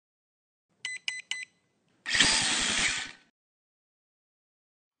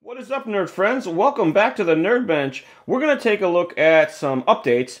What is up, nerd friends? Welcome back to the Nerd Bench. We're going to take a look at some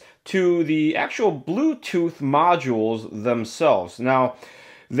updates to the actual Bluetooth modules themselves. Now,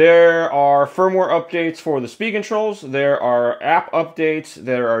 there are firmware updates for the speed controls, there are app updates,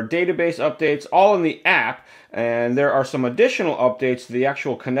 there are database updates, all in the app, and there are some additional updates to the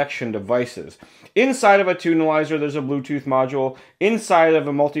actual connection devices. Inside of a Tunalyzer, there's a Bluetooth module. Inside of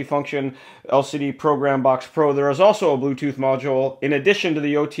a multifunction LCD Program Box Pro, there is also a Bluetooth module in addition to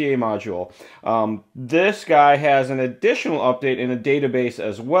the OTA module. This guy has an additional update in a database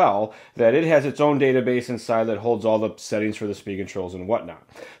as well, that it has its own database inside that holds all the settings for the speed controls and whatnot.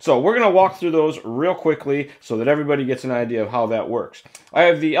 So we're going to walk through those real quickly so that everybody gets an idea of how that works. I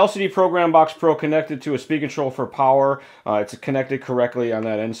have the LCD Program Box Pro connected to a speed control for power. It's connected correctly on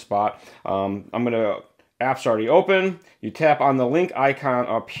that end spot. App's already open. You tap on the link icon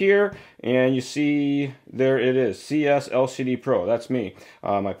up here and you see there it is, CS LCD Pro. That's me.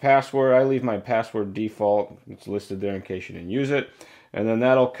 My password, I leave my password default. It's listed there in case you didn't use it. And then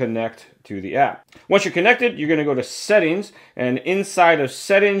that'll connect to the app. Once you're connected, you're going to go to settings, and inside of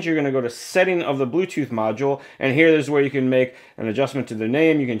settings you're going to go to setting of the Bluetooth module, and here is where you can make an adjustment to the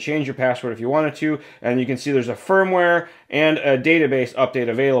name. You can change your password if you wanted to, and you can see there's a firmware and a database update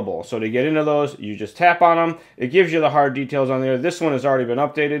available. So to get into those, you just tap on them. It gives you the hard details on there. This one has already been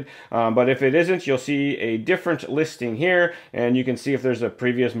updated, but if it isn't, you'll see a different listing here, and you can see if there's a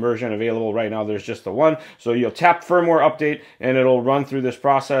previous version available. Right now there's just the one, so you'll tap firmware update and it'll run through this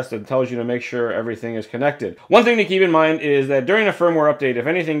process that tells you to make sure everything is connected. One thing to keep in mind is that during a firmware update, if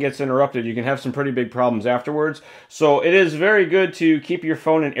anything gets interrupted, you can have some pretty big problems afterwards. So it is very good to keep your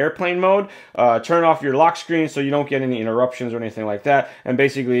phone in airplane mode, turn off your lock screen so you don't get any interruptions or anything like that. And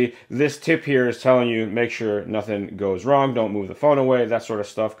basically this tip here is telling you make sure nothing goes wrong, don't move the phone away, that sort of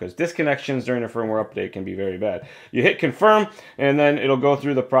stuff, because disconnections during a firmware update can be very bad. You hit confirm and then it'll go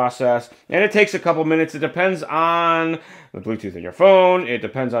through the process, and it takes a couple minutes. It depends on the Bluetooth in your phone, it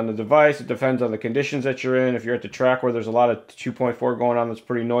depends on the device, it depends on the conditions that you're in. If you're at the track where there's a lot of 2.4 going on that's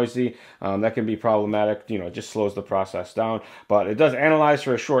pretty noisy, that can be problematic. You know, it just slows the process down. But it does analyze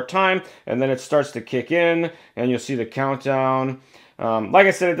for a short time, and then it starts to kick in, and you'll see the countdown. Like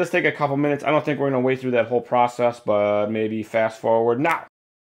I said, it does take a couple minutes. I don't think we're going to wait through that whole process, but maybe fast forward now.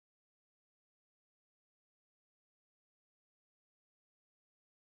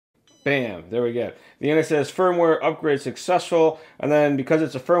 Bam, there we go. The end it says firmware upgrade successful, and then because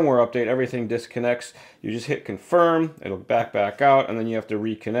it's a firmware update, everything disconnects. You just hit confirm, it'll back out, and then you have to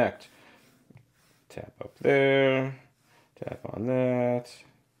reconnect. Tap up there, tap on that.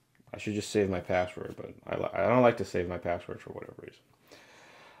 I should just save my password, but I don't like to save my password for whatever reason.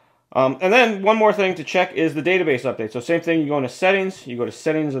 And then one more thing to check is the database update. So same thing, you go into settings, you go to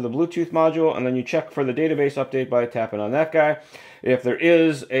settings of the Bluetooth module, and then you check for the database update by tapping on that guy. If there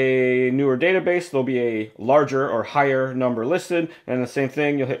is a newer database, there'll be a larger or higher number listed, and the same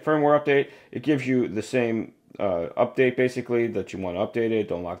thing, you'll hit firmware update. It gives you the same update basically that you want to update it,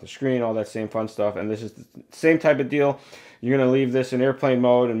 don't lock the screen, all that same fun stuff. And this is the same type of deal. You're going to leave this in airplane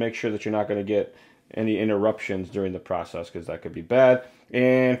mode and make sure that you're not going to get any interruptions during the process, because that could be bad.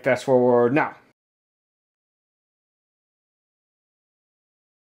 And fast forward now.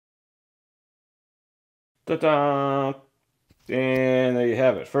 Ta-da! And there you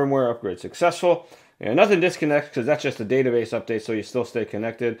have it. Firmware upgrade successful. And nothing disconnects because that's just a database update, so you still stay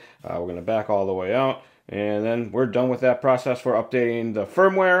connected. We're going to back all the way out. And then we're done with that process for updating the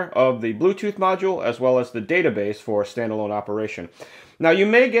firmware of the Bluetooth module as well as the database for standalone operation. Now you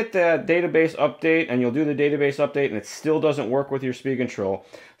may get that database update and you'll do the database update and it still doesn't work with your speed control.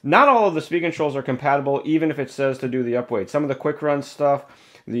 Not all of the speed controls are compatible even if it says to do the upgrade. Some of the QuicRun stuff,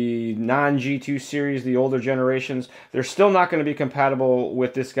 the non-G2 series, the older generations, they're still not going to be compatible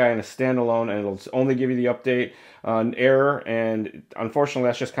with this guy in a standalone, and it'll only give you the update on error, and unfortunately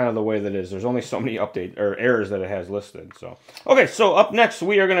that's just kind of the way that it is. There's only so many update or errors that it has listed. So okay, so up next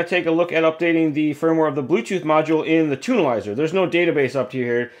we are going to take a look at updating the firmware of the Bluetooth module in the Tunalyzer. There's no database up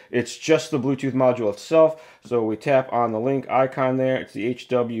here, it's just the Bluetooth module itself. So we tap on the link icon there, it's the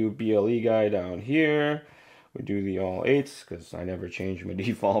HWBLE guy down here. We do the all 8s because I never change my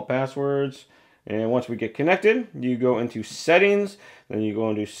default passwords. And once we get connected, you go into settings, then you go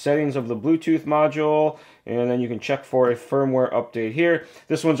into settings of the Bluetooth module, and then you can check for a firmware update here.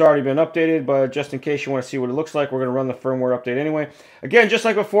 This one's already been updated, but just in case you want to see what it looks like, we're going to run the firmware update anyway. Again, just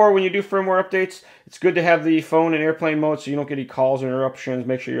like before, when you do firmware updates, it's good to have the phone in airplane mode so you don't get any calls or interruptions.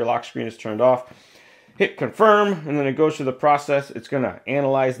 Make sure your lock screen is turned off. Hit confirm, and then it goes through the process. It's going to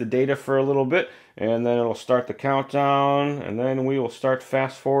analyze the data for a little bit, and then it'll start the countdown, and then we will start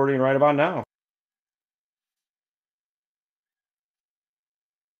fast forwarding right about now.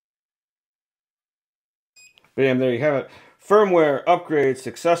 Bam, there you have it. Firmware upgrade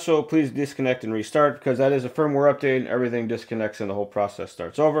successful. Please disconnect and restart, because that is a firmware update and everything disconnects and the whole process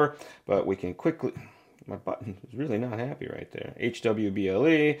starts over. But we can quickly... My button is really not happy right there.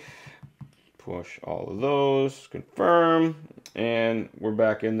 HWBLE. Push all of those, confirm, and we're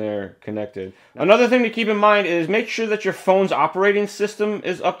back in there connected. Another thing to keep in mind is make sure that your phone's operating system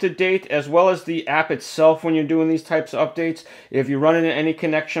is up to date, as well as the app itself when you're doing these types of updates. If you run into any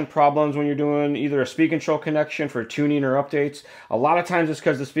connection problems when you're doing either a speed control connection for tuning or updates, a lot of times it's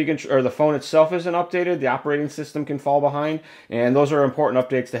because the phone itself isn't updated. The operating system can fall behind, and those are important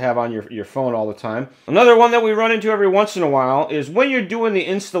updates to have on your phone all the time. Another one that we run into every once in a while is when you're doing the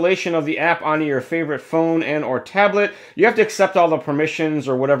installation of the app onto your favorite phone and or tablet, you have to accept all the permissions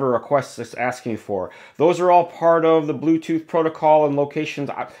or whatever requests it's asking for. Those are all part of the Bluetooth protocol and locations.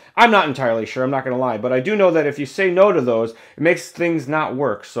 I'm not entirely sure, I'm not going to lie, but I do know that if you say no to those, it makes things not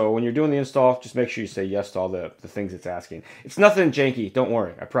work. So when you're doing the install, just make sure you say yes to all the things it's asking. It's nothing janky, don't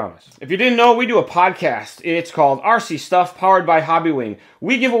worry, I promise. If you didn't know, we do a podcast. It's called RC Stuff, powered by Hobbywing.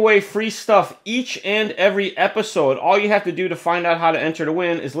 We give away free stuff each and every episode. All you have to do to find out how to enter to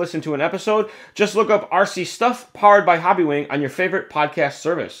win is listen to an episode. Just look up RC Stuff, powered by Hobbywing on your favorite podcast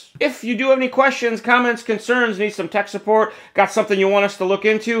service. If you do have any questions, comments, concerns, need some tech support, got something you want us to look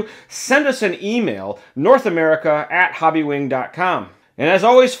into, send us an email, northamerica@hobbywing.com. And as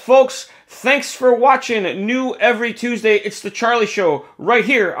always, folks, thanks for watching. New every Tuesday, it's The Charlie Show, right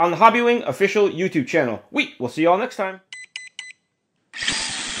here on the Hobbywing official YouTube channel. We will see you all next time.